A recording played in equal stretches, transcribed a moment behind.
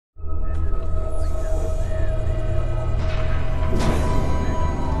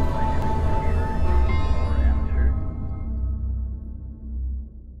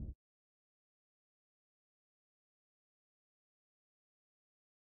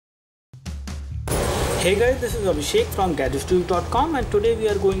Hey guys, this is Abhishek from gadgetstudio.com, and today we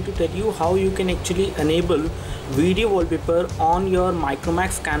are going to tell you how you can actually enable video wallpaper on your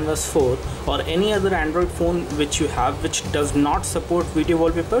Micromax Canvas 4 or any other Android phone which you have which does not support video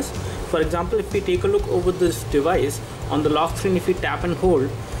wallpapers. For example, if we take a look over this device on the lock screen, if we tap and hold,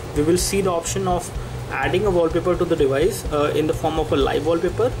 we will see the option of adding a wallpaper to the device in the form of a live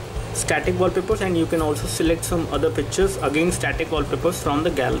wallpaper, static wallpapers, and you can also select some other pictures, again static wallpapers from the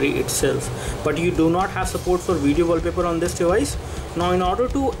gallery itself. But you do not have support for video wallpaper on this device. Now in order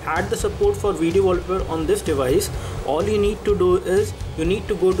to add the support for video wallpaper on this device, all you need to do is you need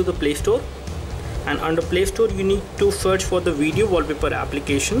to go to the Play Store, and under Play Store you need to search for the video wallpaper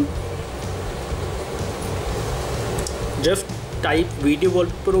application. Just type video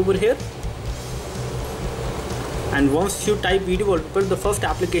wallpaper over here, and once you type video wallpaper, the first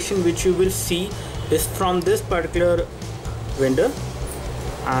application which you will see is from this particular vendor,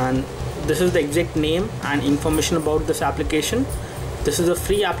 and this is the exact name and information about this application. This is a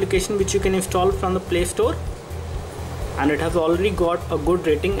free application which you can install from the Play Store, and it has already got a good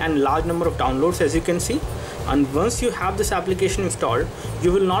rating and large number of downloads, as you can see. And once you have this application installed,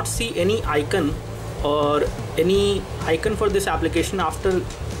 you will not see any icon or any icon for this application after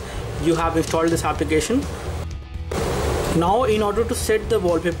you have installed this application. Now in order to set the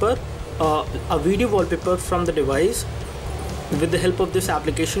wallpaper, a video wallpaper from the device with the help of this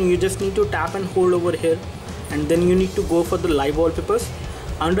application, you just need to tap and hold over here, and then you need to go for the live wallpapers.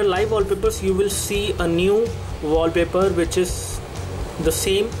 Under live wallpapers you will see a new wallpaper which is the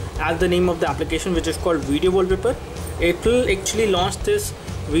same as the name of the application, which is called video wallpaper. It will actually launch this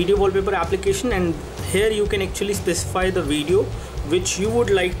video wallpaper application, and here you can actually specify the video which you would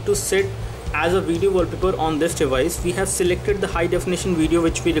like to set as a video wallpaper on this device. We have selected the high definition video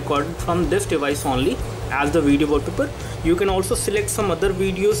which we recorded from this device only as the video wallpaper. You can also select some other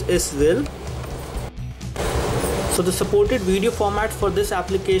videos as well. So the supported video format for this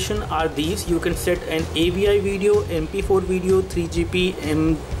application are these. You can set an AVI video, MP4 video, 3GP,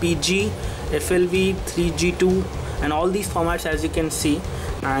 MPG, FLV, 3G2, and all these formats, as you can see.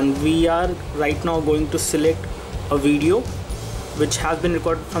 And we are right now going to select a video which has been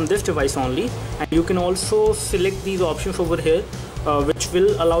recorded from this device only, and you can also select these options over here which will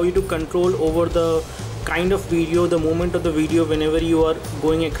allow you to control over the kind of video, the movement of the video whenever you are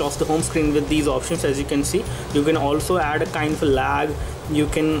going across the home screen with these options. As you can see, you can also add a kind of a lag. You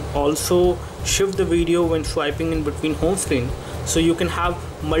can also shift the video when swiping in between home screen, so you can have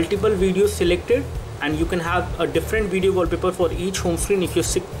multiple videos selected, and you can have a different video wallpaper for each home screen if you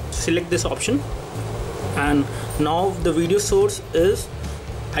select this option. And now the video source is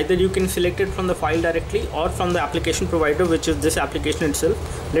either you can select it from the file directly or from the application provider, which is this application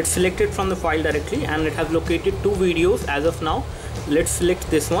itself. Let's select it from the file directly, and it has located two videos as of now. Let's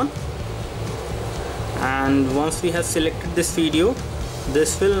select this one, and once we have selected this video,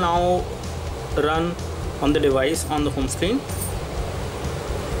 this will now run on the device on the home screen.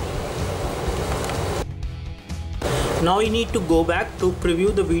 Now you need to go back to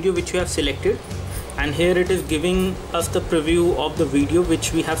preview the video which you have selected, and here it is giving us the preview of the video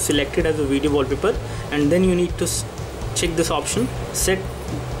which we have selected as a video wallpaper. And then you need to check this option, set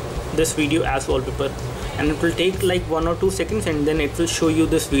this video as wallpaper, and it will take like 1 or 2 seconds, and then it will show you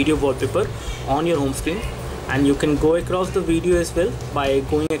this video wallpaper on your home screen. And you can go across the video as well by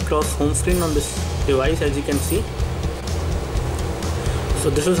going across home screen on this device, as you can see. So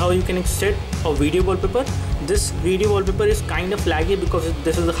this is how you can set a video wallpaper. This video wallpaper is kind of laggy because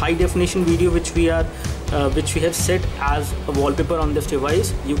this is a high definition video which we have set as a wallpaper on this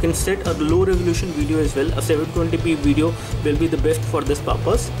device. You can set a low resolution video as well. A 720p video will be the best for this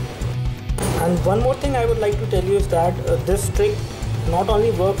purpose. And one more thing I would like to tell you is that this trick not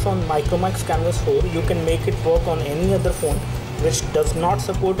only works on Micromax Canvas 4, you can make it work on any other phone which does not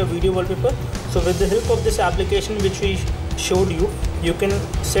support a video wallpaper. So with the help of this application which we showed you, you can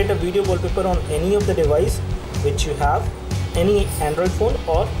set a video wallpaper on any of the device which you have, any Android phone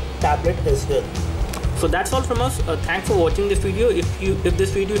or tablet as well. So that's all from us. Thanks for watching this video. If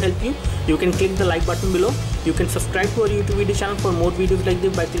this video helped you, you can click the like button below. You can subscribe to our YouTube video channel for more videos like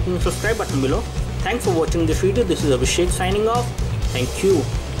this by clicking the subscribe button below. Thanks for watching this video. This is Abhishek signing off. Thank you.